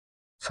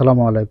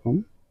আসসালামু আলাইকুম।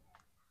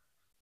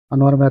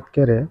 আনোয়ার ম্যাথ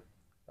কেয়ারে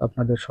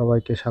আপনাদের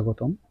সবাইকে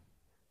স্বাগতম।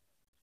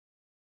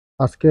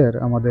 আজকের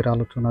আমাদের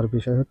আলোচনার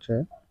বিষয় হচ্ছে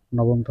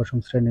নবম-দশম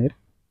শ্রেণীর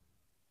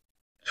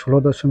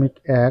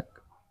 ১৬.১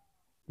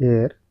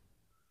 এর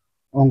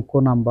অঙ্ক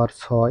নাম্বার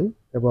 ৬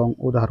 এবং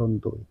উদাহরণ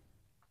 ২।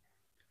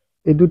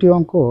 এই দুটি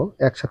অঙ্ক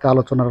একসাথে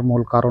আলোচনার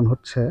মূল কারণ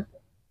হচ্ছে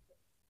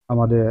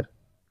আমাদের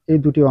এই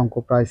দুটি অঙ্ক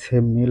প্রায়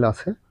সেম মিল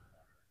আছে,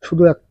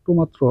 শুধু একটু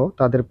মাত্র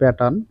তাদের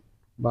প্যাটার্ন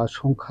বা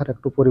সংখ্যার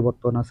একটু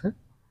পরিবর্তন আছে।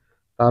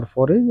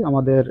 তারপরেই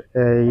আমাদের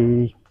এই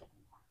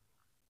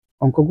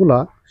অঙ্কগুলা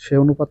সে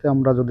অনুপাতে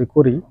আমরা যদি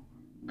করি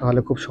তাহলে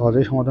খুব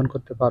সহজেই সমাধান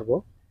করতে পারবো।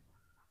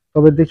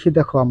 তবে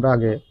দেখো আমরা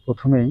আগে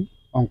প্রথমেই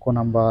অঙ্ক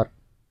নাম্বার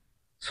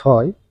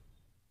 ৬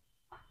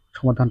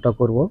 সমাধানটা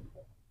করব।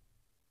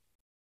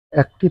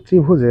 একটি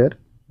ত্রিভুজের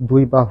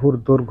দুই বাহুর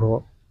দৈর্ঘ্য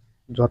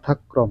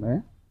যথাক্রমে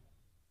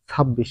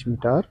 ২৬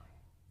 মিটার,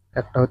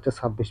 একটা হচ্ছে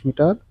 ২৬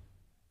 মিটার,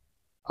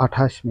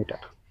 ২৮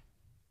 মিটার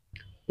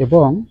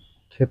এবং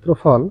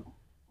ক্ষেত্রফল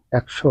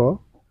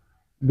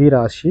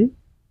 ১৮২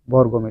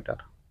 বর্গমিটার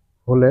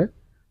হলে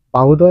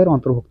বাহুদ্বয়ের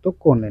অন্তর্ভুক্ত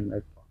কোণ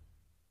নির্ণয় করো।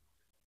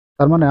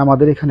 তার মানে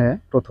আমাদের এখানে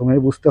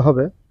প্রথমেই বুঝতে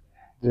হবে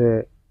যে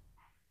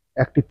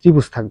একটি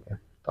ত্রিভুজ থাকবে।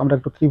 তো আমরা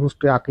একটু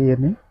ত্রিভুজটি আঁকিয়ে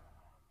নিই।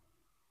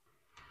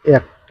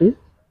 একটি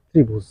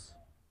ত্রিভুজ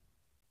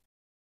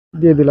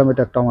দিয়ে দিলাম,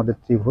 এটা একটা আমাদের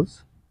ত্রিভুজ,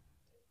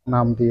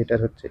 নাম দিয়ে এটা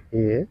হচ্ছে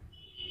এ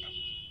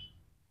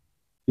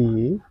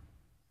বি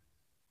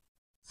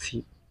সি।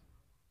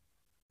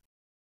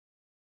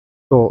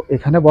 তো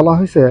এখানে বলা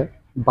হয়েছে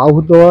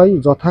বাহুদ্বয়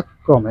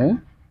যথাক্রমে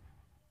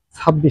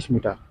 ২৬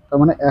 মিটার, তার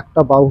মানে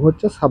একটা বাহু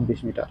হচ্ছে ২৬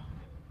 মিটার।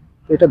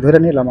 এটা ধরে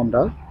নিলাম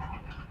আমরা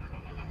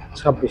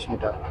 ২৬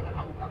 মিটার।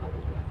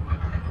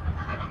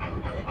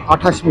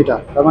 ২৮ মিটার,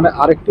 তার মানে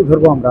আরেকটি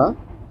ধরবো আমরা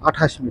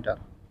 ২৮ মিটার,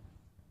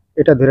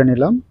 এটা ধরে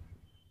নিলাম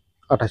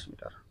 ২৮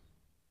 মিটার।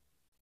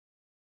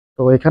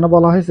 তো এখানে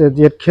বলা হয়েছে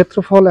যে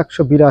ক্ষেত্রফল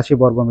 ১৮২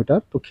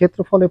 বর্গমিটার। তো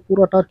ক্ষেত্রফলে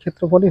পুরোটার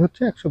ক্ষেত্রফলই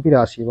হচ্ছে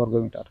 ১৮২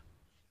 বর্গমিটার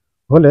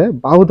হলে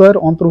বাহুদ্বয়ের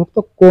অন্তর্ভুক্ত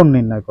কোণ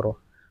নির্ণয় করো।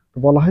 তো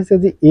বলা হয়েছে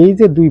যে এই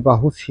যে দুই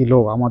বাহু ছিল,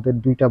 আমাদের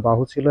দুইটা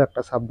বাহু ছিল,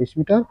 একটা ২৬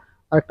 মিটার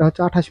আর একটা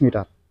হচ্ছে ২৮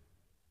 মিটার।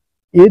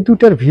 এই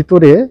দুইটার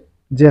ভিতরে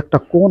যে একটা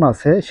কোণ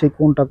আছে, সেই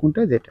কোণটা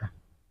কোনটা, যেটা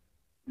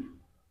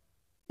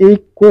এই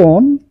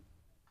কোণ,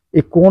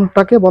 এই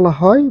কোণটাকে বলা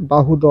হয়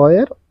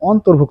বাহুদ্বয়ের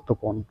অন্তর্ভুক্ত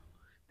কোণ।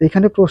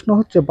 এখানে প্রশ্ন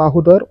হচ্ছে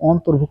বাহুদ্বয়ের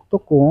অন্তর্ভুক্ত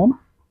কোণ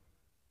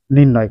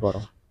নির্ণয়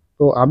করো।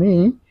 তো আমি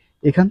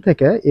এখান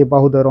থেকে এই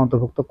বাহুদ্বয়ের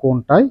অন্তর্ভুক্ত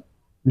কোণটাই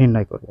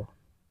নির্ণয় করব।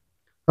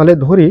 তাহলে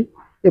ধরি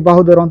এই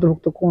বাহুদ্বয়ের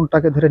অন্তর্ভুক্ত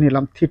কোণটাকে ধরে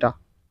নিলাম থিটা।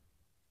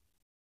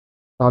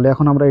 তাহলে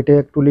এখন আমরা এটা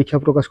একটু লিখে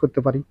প্রকাশ করতে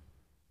পারি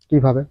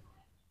কিভাবে,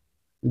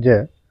 যে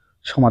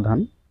সমাধান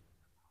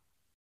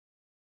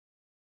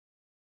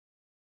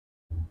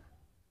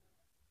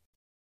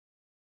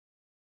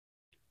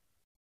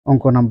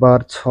অঙ্ক নাম্বার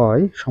 ৬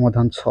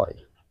 সমাধান ৬,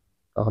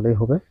 তাহলেই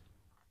হবে।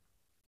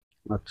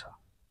 আচ্ছা,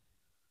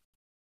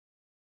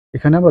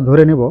 এখানে আমরা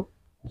ধরে নেব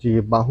যে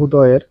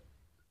বাহুদ্বয়ের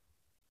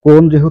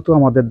কোণ যেহেতু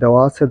আমাদের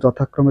দেওয়া আছে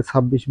যথাক্রমে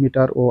 ২৬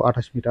 মিটার ও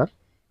 ২৮ মিটার,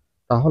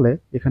 তাহলে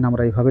এখানে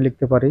আমরা এইভাবে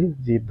লিখতে পারি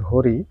যে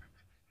ধরি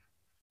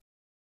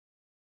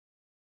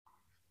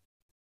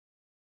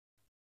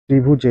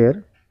ত্রিভুজের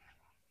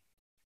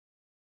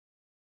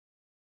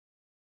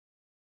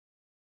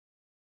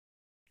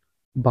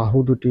বাহু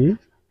দুটি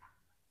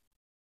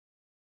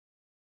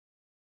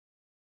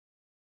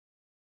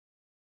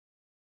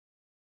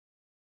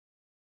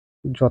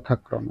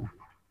যথাক্রমে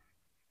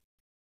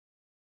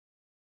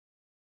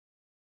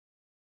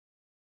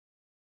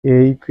এ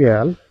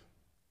ইকুয়াল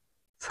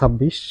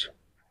 ২৬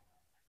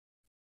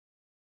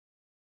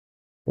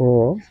 ও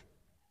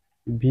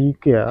বি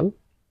ইকুয়াল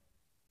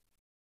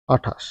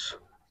 ২৮,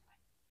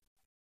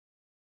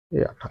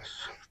 এই ২৮।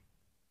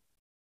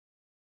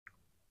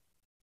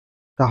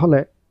 তাহলে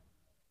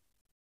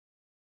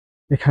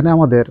এখানে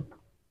আমাদের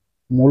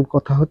মূল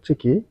কথা হচ্ছে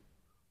কি,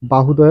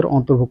 বাহুদ্বয়ের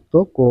অন্তর্ভুক্ত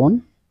কোণ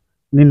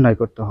নির্ণয়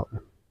করতে হবে।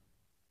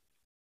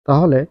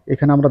 তাহলে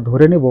এখানে আমরা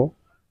ধরে নেব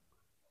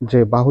যে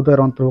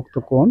বাহুদ্বয়ের অন্তর্ভুক্ত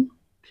কোণ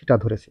থিটা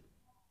ধরেছি।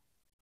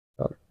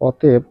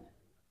 অতএব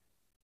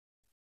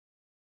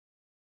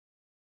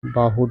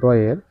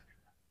বাহুদ্বয়ের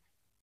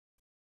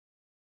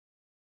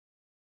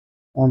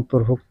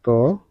অন্তর্ভুক্ত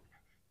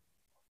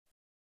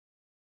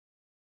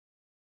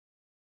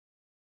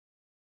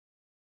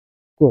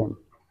কোণ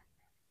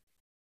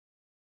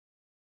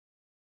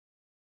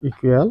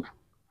ইকুয়াল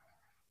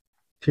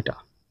থিটা।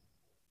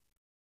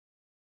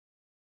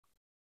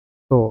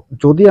 তো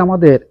যদি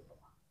আমাদের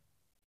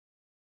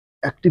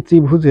একটি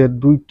ত্রিভুজের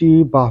দুইটি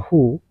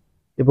বাহু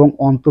এবং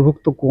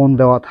অন্তর্ভুক্ত কোণ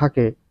দেওয়া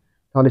থাকে,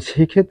 তাহলে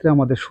সেই ক্ষেত্রে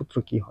আমাদের সূত্র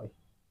কি হয়?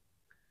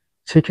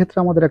 সেক্ষেত্রে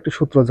আমাদের একটি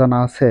সূত্র জানা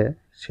আছে,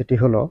 সেটি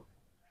হলো,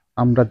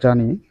 আমরা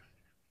জানি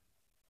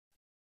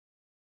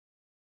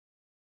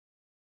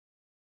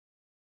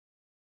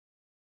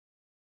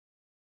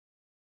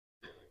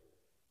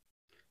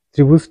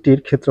ত্রিভুজটির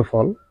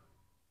ক্ষেত্রফল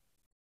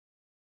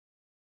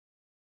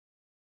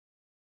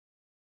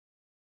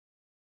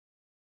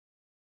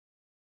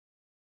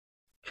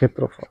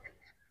ক্ষেত্রফল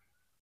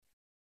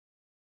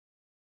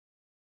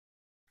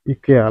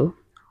equal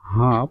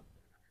half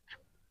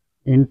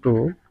into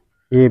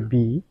A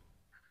B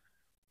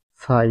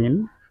sine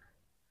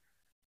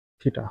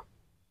theta.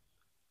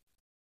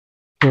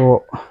 তো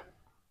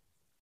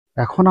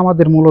এখন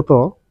আমাদের মূলত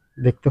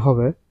দেখতে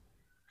হবে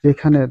যে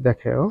এখানে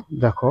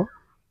দেখো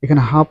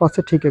এখানে হাফ আছে,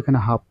 ঠিক এখানে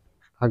হাফ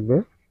থাকবে।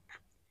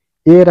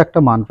 এর একটা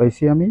মান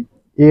পাইছি আমি,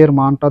 এর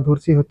মানটা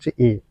ধরছি হচ্ছে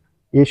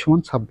এ সমান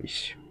 26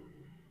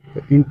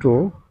 ইন্টু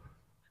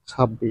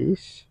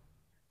 26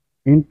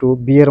 ইন্টু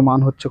বি এর মান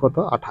হচ্ছে কত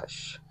 28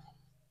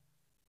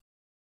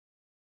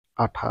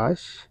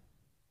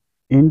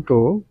 ইন্টু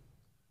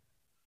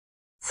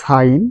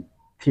সাইন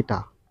থিটা।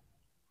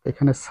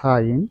 এখানে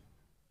সাইন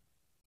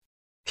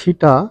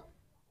থিটা,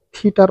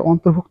 থিটার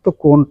অন্তর্ভুক্ত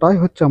কোণটাই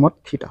হচ্ছে আমার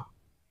থিটা।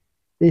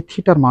 এই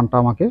থিটার মানটা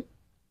আমাকে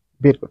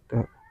বের করতে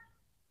হবে,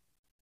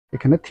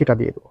 এখানে থিটা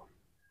দিয়ে দেবো।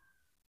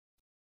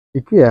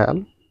 ইকুয়াল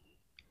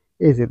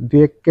এই যে 2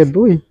 ×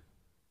 2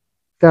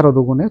 13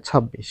 দুগুণে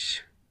 26,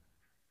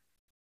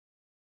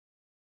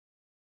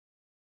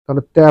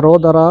 তাহলে 13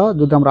 দ্বারা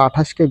যদি আমরা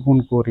 28কে গুণ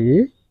করি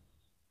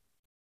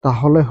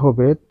তাহলে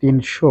হবে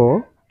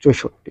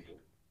 364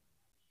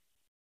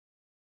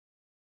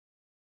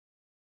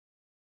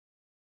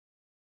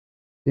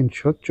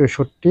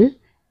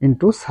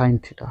 ইন্টু সাইন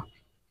থিটা।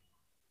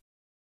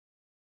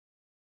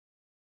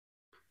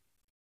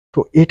 তো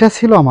এটা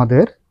ছিল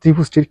আমাদের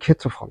ত্রিভুজটির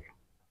ক্ষেত্রফল।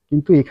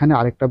 কিন্তু এখানে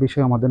আরেকটা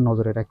বিষয় আমাদের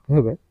নজরে রাখতে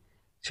হবে,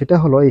 সেটা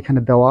হলো এখানে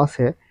দেওয়া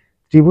আছে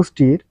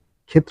ত্রিভুজটির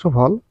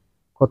ক্ষেত্রফল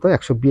কত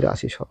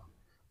 182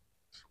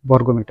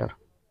 বর্গমিটার।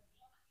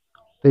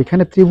 তো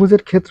এখানে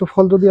ত্রিভুজের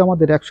ক্ষেত্রফল যদি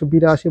আমাদের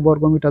 182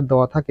 বর্গমিটার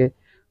দেওয়া থাকে,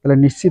 তাহলে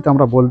নিশ্চিত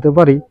আমরা বলতে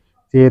পারি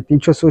যে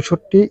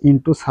 364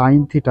 ইন্টু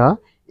সাইন থিটা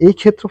এই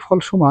ক্ষেত্রফল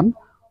সমান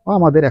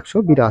আমাদের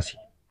 182,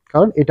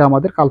 কারণ এটা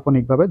আমাদের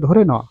কাল্পনিকভাবে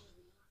ধরে নেওয়া।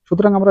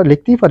 সুতরাং আমরা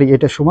লিখতেই পারি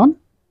এটা সমান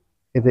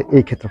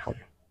এই ক্ষেত্রফল।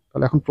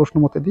 তাহলে এখন প্রশ্ন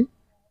মতে দিই,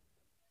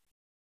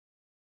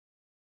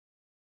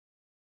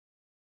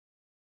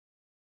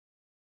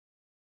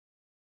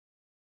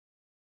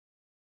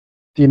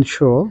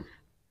 তিনশো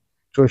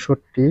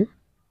চৌষট্টি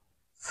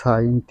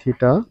সাইন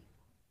থিটা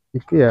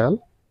ইকুয়াল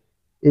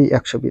এই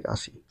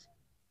 182,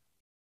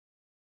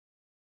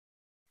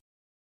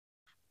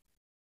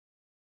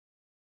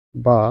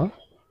 বা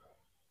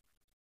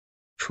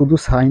শুধু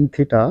সাইন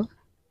থিটা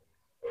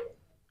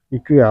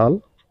ইকুয়াল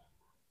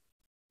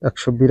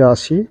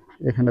 182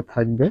 এখানে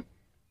থাকবে,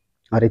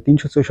 আর এই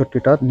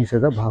 364টার নিচে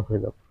যা ভাগ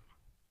হয়ে যাবে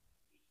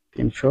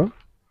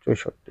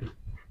 364,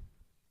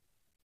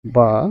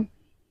 বা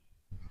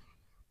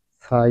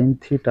সাইন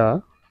থিটা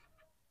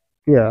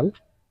ইকুয়াল,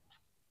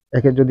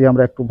 একে যদি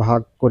আমরা একটু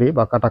ভাগ করি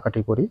বা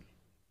কাটাকাটি করি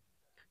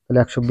তাহলে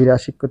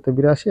 182 করতে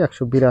 82,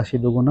 182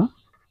 দুগুণা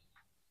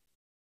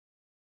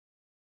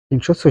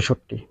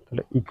 366,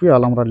 তাহলে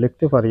ইকুয়াল আমরা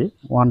লিখতে পারি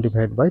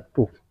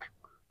 1/2।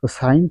 তো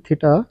সাইন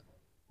থিটা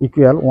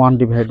ইকুয়াল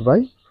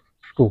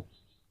 1/2।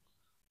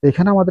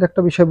 এখানে আমাদের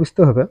একটা বিষয়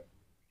বুঝতে হবে,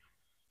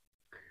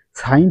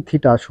 সাইন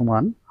থিটা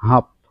সমান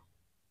হাফ।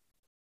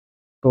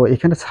 তো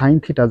এখানে সাইন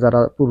থিটা যারা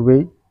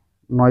পূর্বেই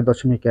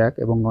 9.1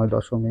 এবং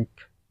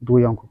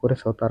 9.2 অঙ্ক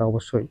করেছ তারা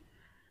অবশ্যই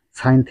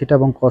সাইন থিটা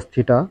এবং কস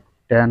থিটা,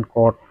 ট্যান,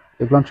 কট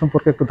এগুলো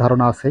সম্পর্কে একটু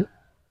ধারণা আছে।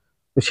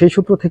 তো সেই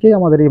সূত্র থেকেই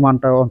আমাদের এই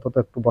মানটা অন্তত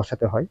একটু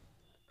বসাতে হয়।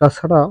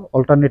 তাছাড়া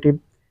অল্টারনেটিভ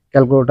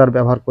ক্যালকুলেটর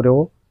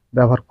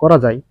ব্যবহার করা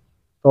যায়,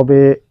 তবে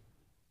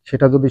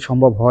সেটা যদি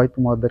সম্ভব হয়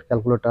তোমাদের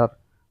ক্যালকুলেটর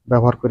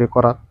ব্যবহার করে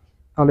করার,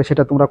 তাহলে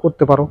সেটা তোমরা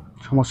করতে পারো,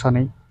 সমস্যা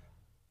নেই।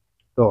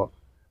 তো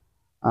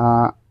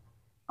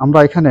আমরা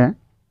এখানে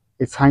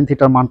এই সাইন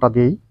থিটার মানটা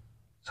দিয়েই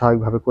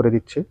স্বাভাবিকভাবে করে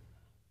দিচ্ছি।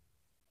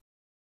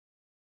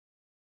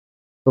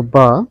 তো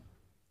বা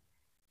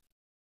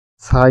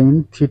সাইন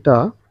থিটা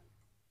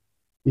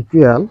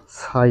ইকুয়াল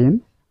সাইন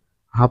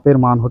হাফের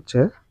মান হচ্ছে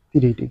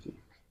 30 ডিগ্রি,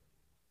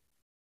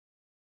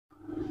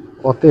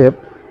 অতএব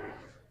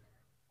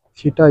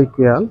থিটা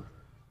ইকুয়াল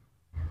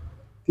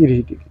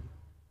 30 ডিগ্রি।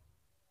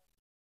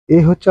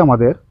 এই হচ্ছে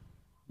আমাদের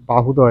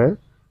বাহুদ্বয়ের,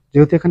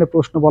 যেহেতু এখানে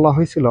প্রশ্ন বলা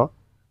হয়েছিল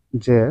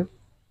যে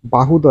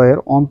বাহুদ্বয়ের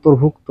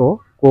অন্তর্ভুক্ত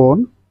কোণ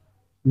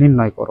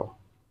নির্ণয় করো,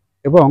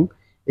 এবং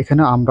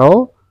এখানে আমরাও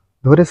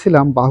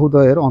ধরেছিলাম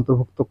বাহুদ্বয়ের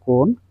অন্তর্ভুক্ত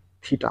কোণ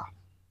থিটা।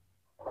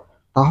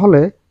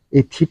 তাহলে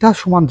এই থিটা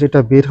সমান যেটা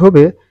বের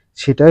হবে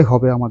সেটাই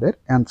হবে আমাদের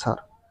অ্যান্সার।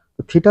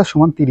 তো থিটা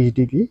সমান 30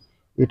 ডিগ্রি,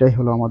 এটাই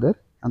হলো আমাদের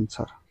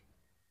অ্যান্সার।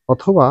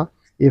 অথবা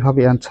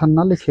এভাবে অ্যান্সার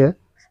না লিখে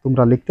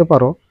তোমরা লিখতে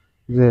পারো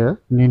যে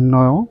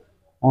নির্ণয়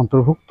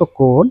অন্তর্ভুক্ত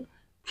কোণ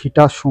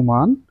থিটা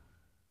সমান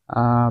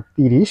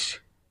 30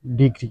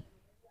 ডিগ্রি,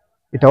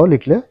 এটাও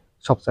লিখলে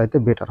সবচাইতে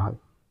বেটার হয়।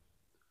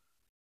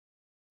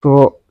 তো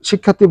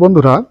শিক্ষার্থী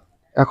বন্ধুরা,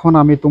 এখন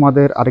আমি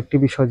তোমাদের আরেকটি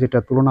বিষয় যেটা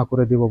তুলনা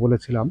করে দিব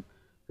বলেছিলাম,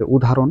 যে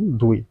উদাহরণ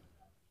 2।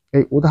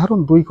 এই উদাহরণ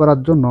 2 করার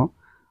জন্য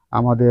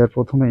আমাদের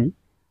প্রথমেই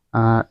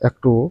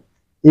একটু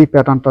এই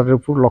প্যাটার্নটার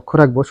উপর লক্ষ্য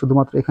রাখবো।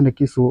 শুধুমাত্র এখানে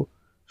কিছু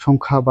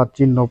সংখ্যা বা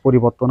চিহ্ন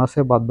পরিবর্তন আছে,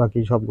 বাদ বাকি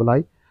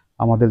সবগুলাই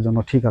আমাদের জন্য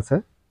ঠিক আছে।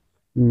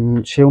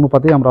 সেই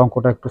অনুপাতেই আমরা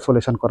অঙ্কটা একটু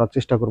সলিউশন করার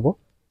চেষ্টা করব।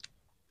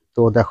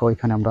 তো দেখো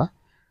এখানে আমরা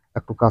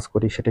একটু কাজ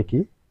করি, সেটা কি,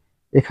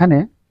 এখানে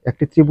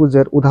একটি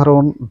ত্রিভুজের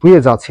উদাহরণ 2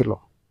 যা ছিল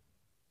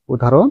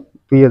উদাহরণ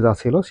 2 যা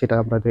ছিল সেটা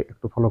আমরা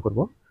একটু ফলো করব।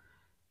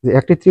 যে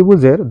একটি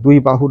ত্রিভুজের দুই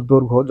বাহুর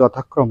দৈর্ঘ্য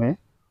যথাক্রমে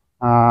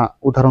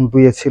উদাহরণ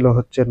 2 ছিল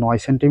হচ্ছে 9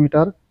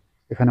 সেন্টিমিটার,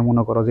 এখানে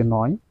মনে করো যে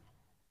 9,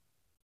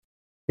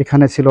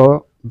 এখানে ছিল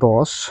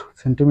 10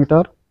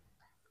 সেন্টিমিটার,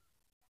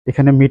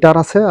 এখানে মিটার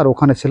আছে আর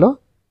ওখানে ছিল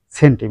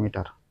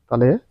সেন্টিমিটার,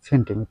 তাহলে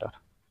সেন্টিমিটার,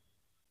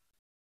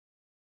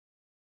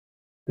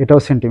 এটাও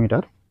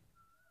সেন্টিমিটার।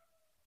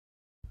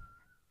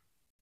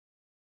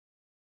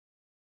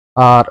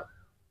 আর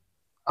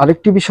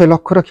আরেকটি বিষয়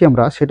লক্ষ্য রাখি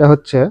আমরা, সেটা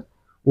হচ্ছে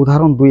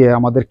উদাহরণ 2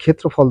 আমাদের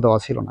ক্ষেত্রফল দেওয়া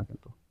ছিল না,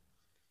 কিন্তু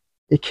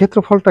এই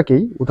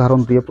ক্ষেত্রফলটাকেই উদাহরণ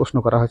 2 প্রশ্ন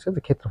করা হয়েছে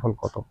যে ক্ষেত্রফল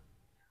কত।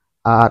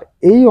 আর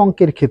এই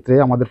অঙ্কের ক্ষেত্রে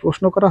আমাদের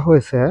প্রশ্ন করা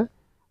হয়েছে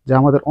যে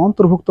আমাদের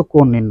অন্তর্ভুক্ত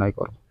কোণ নির্ণয়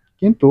করো,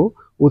 কিন্তু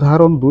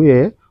উদাহরণ 2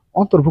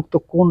 অন্তর্ভুক্ত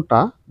কোণটা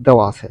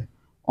দেওয়া আছে।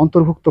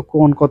 অন্তর্ভুক্ত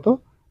কোণ কত?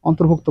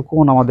 অন্তর্ভুক্ত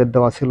কোণ আমাদের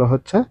দেওয়া ছিল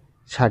হচ্ছে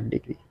 60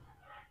 ডিগ্রি।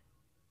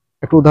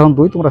 একটু উদাহরণ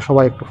 2 তোমরা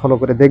সবাই একটু ফলো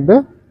করে দেখবে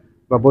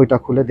বা বইটা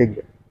খুলে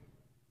দেখবে।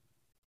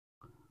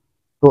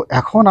 তো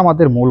এখন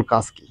আমাদের মূল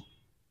কাজ কি?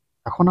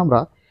 এখন আমরা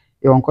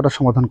এই অঙ্কটা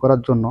সমাধান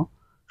করার জন্য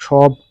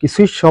সব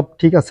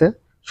ঠিক আছে,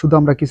 শুধু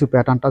আমরা কিছু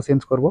প্যাটার্নটা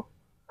চেঞ্জ করব,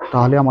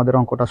 তাহলে আমাদের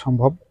অঙ্কটা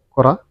সম্ভব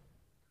করা।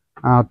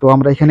 তো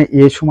আমরা এখানে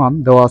এ সমান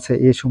দেওয়া আছে,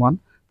 এ সমান,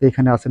 তো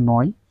এখানে আছে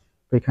 9,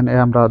 তো এখানে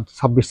আমরা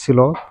 26 ছিল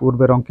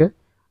পূর্বের অঙ্কে,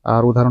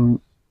 আর উদাহরণ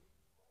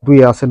 2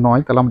 আছে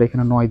 9, তাহলে আমরা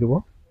এখানে 9 দেব।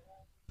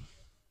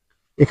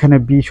 এখানে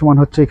বি সমান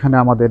হচ্ছে, এখানে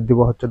আমাদের দিব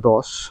হচ্ছে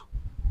 10।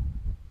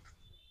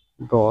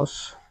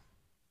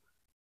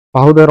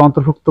 বাহুদ্বয়ের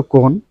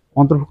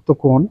অন্তর্ভুক্ত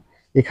কোণ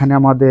এখানে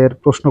আমাদের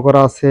প্রশ্ন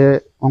করা আছে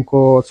অঙ্ক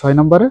 6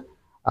 নম্বরে,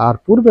 আর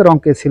পূর্বের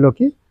অঙ্কে ছিল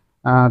কি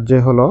যে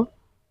হলো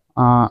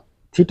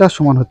থিটা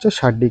সমান হচ্ছে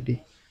 60 ডিগ্রি।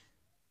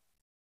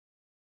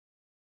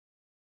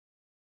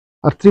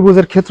 আর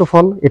ত্রিভুজের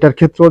ক্ষেত্রফল, এটার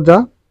ক্ষেত্র যা,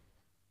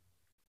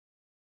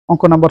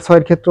 অঙ্ক নাম্বার 6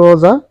 এর ক্ষেত্র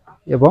যা,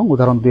 এবং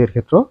উদাহরণ 2 এর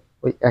ক্ষেত্র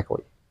ওই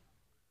একই।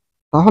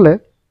 তাহলে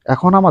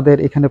এখন আমাদের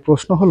এখানে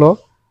প্রশ্ন হলো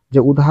যে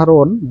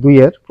উদাহরণ 2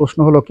 এর প্রশ্ন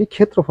হলো কি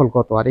ক্ষেত্রফল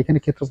কত, আর এখানে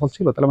ক্ষেত্রফল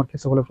ছিল, তাহলে আমার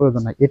ক্ষেত্রফলের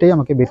প্রয়োজন নাই, এটাই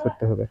আমাকে বের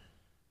করতে হবে।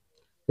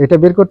 এটা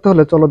বের করতে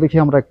হলে চলো দেখি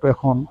আমরা একটু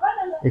এখন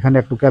এখানে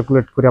একটু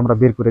ক্যালকুলেট করে আমরা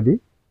বের করে দিই।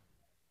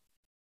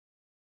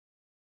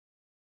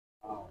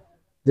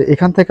 যে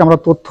এখান থেকে আমরা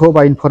তথ্য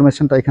বা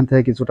ইনফরমেশনটা এখান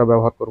থেকে কিছুটা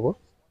ব্যবহার করব,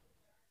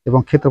 এবং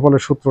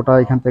ক্ষেত্রফলের সূত্রটা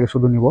এখান থেকে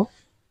শুধু নিব,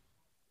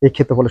 এই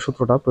ক্ষেত্রফলের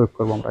সূত্রটা প্রয়োগ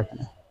করব আমরা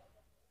এখানে।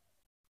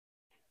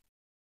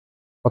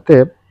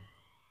 অতএব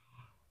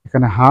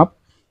এখানে half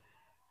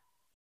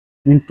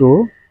into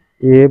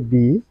A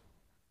B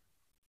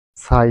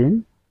sine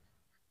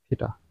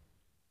theta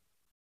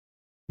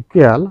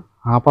equal,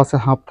 half আছে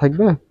হাফ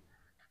থাকবে,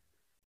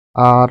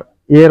 আর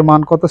এর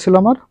মান কত ছিল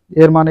আমার?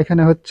 এর মান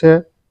এখানে হচ্ছে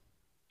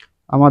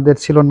আমাদের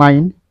ছিল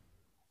 9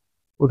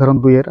 উদাহরণ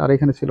 2 এর, আর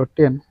এখানে ছিল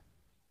 10,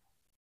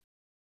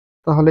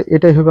 তাহলে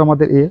এটাই হবে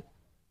আমাদের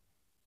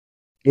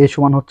এ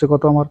সমান হচ্ছে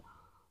কত আমার?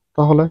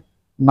 তাহলে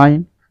 9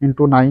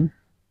 ইন্টু 9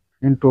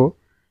 ইন্টু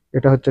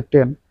এটা হচ্ছে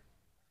 10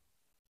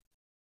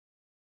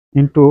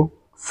 ইন্টু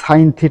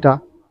সাইন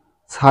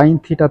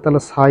থিটা,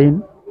 তাহলে সাইন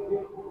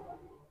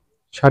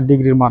 60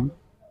 ডিগ্রির মান,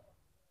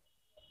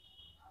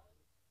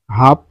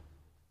 half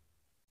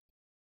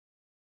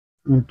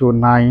into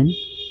 9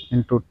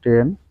 into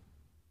 10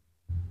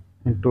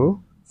 into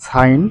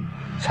sign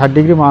 60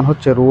 degree মান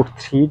হচ্ছে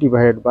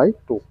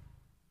 √3/2।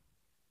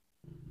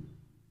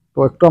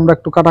 তো আমরা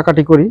একটু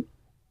কাটাকাটি করি,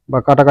 বা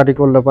কাটাকাটি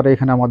করলে পরে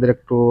এখানে আমাদের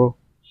একটু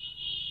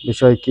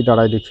বিষয় কি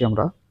দাঁড়ায় দেখি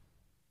আমরা।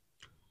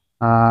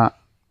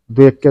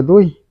 2 ×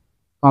 2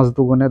 5 ×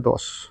 2 =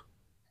 10,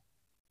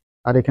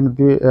 আর এখানে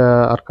 2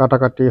 আর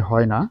কাটাকাটি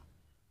হয় না,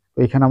 তো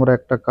এখানে আমরা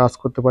একটা কাজ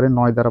করতে পারি,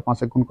 9 দ্বারা 5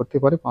 গুণ করতে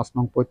পারি, 5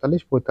 নং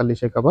 45,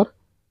 45 আবার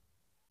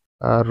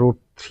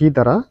 √3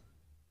 দ্বারা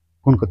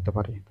গুণ করতে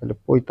পারি, তাহলে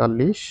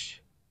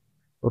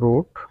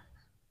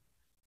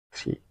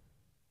 45√3।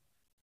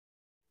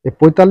 এই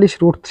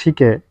 45√3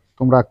 কে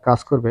তোমরা কাজ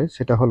করবে,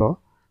 সেটা হলো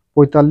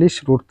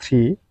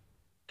 45√3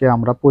 কে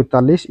আমরা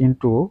 45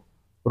 ইন্টু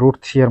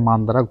 √3 এর মান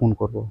দ্বারা গুণ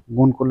করব।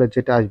 গুণ করলে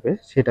যেটা আসবে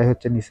সেটাই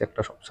হচ্ছে নিচে একটা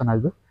অপশন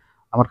আসবে।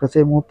 আমার কাছে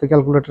এই মুহূর্তে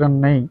ক্যালকুলেটর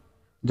নেই,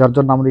 যার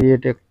জন্য আমরা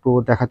এটা একটু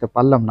দেখাতে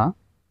পারলাম না,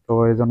 তো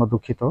এই জন্য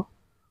দুঃখিত।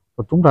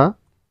 তো তোমরা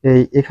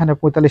এখানে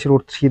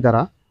 45√3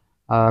 দ্বারা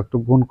একটু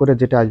গুণ করে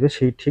যেটা আসবে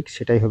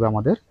সেটাই হবে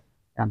আমাদের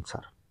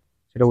অ্যান্সার।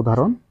 সেটা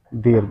উদাহরণ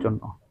 2 এর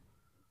জন্য।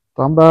 তো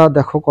আমরা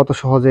দেখো কত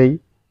সহজেই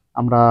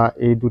আমরা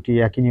এই দুটি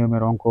একই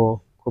নিয়মের অঙ্ক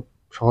খুব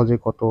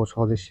কত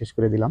সহজে শেষ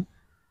করে দিলাম।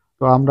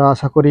 তো আমরা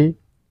আশা করি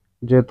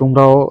যে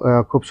তোমরাও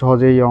খুব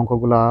সহজেই এই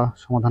অঙ্কগুলা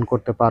সমাধান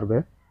করতে পারবে।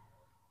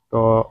 তো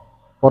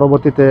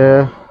পরবর্তীতে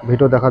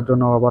ভিডিও দেখার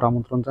জন্য আবার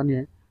আমন্ত্রণ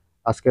জানিয়ে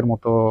আজকের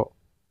মতো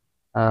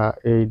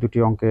এই দুটি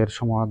অঙ্কের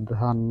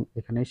সমাধান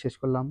এখানেই শেষ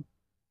করলাম।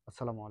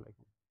 আসসালামু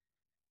আলাইকুম।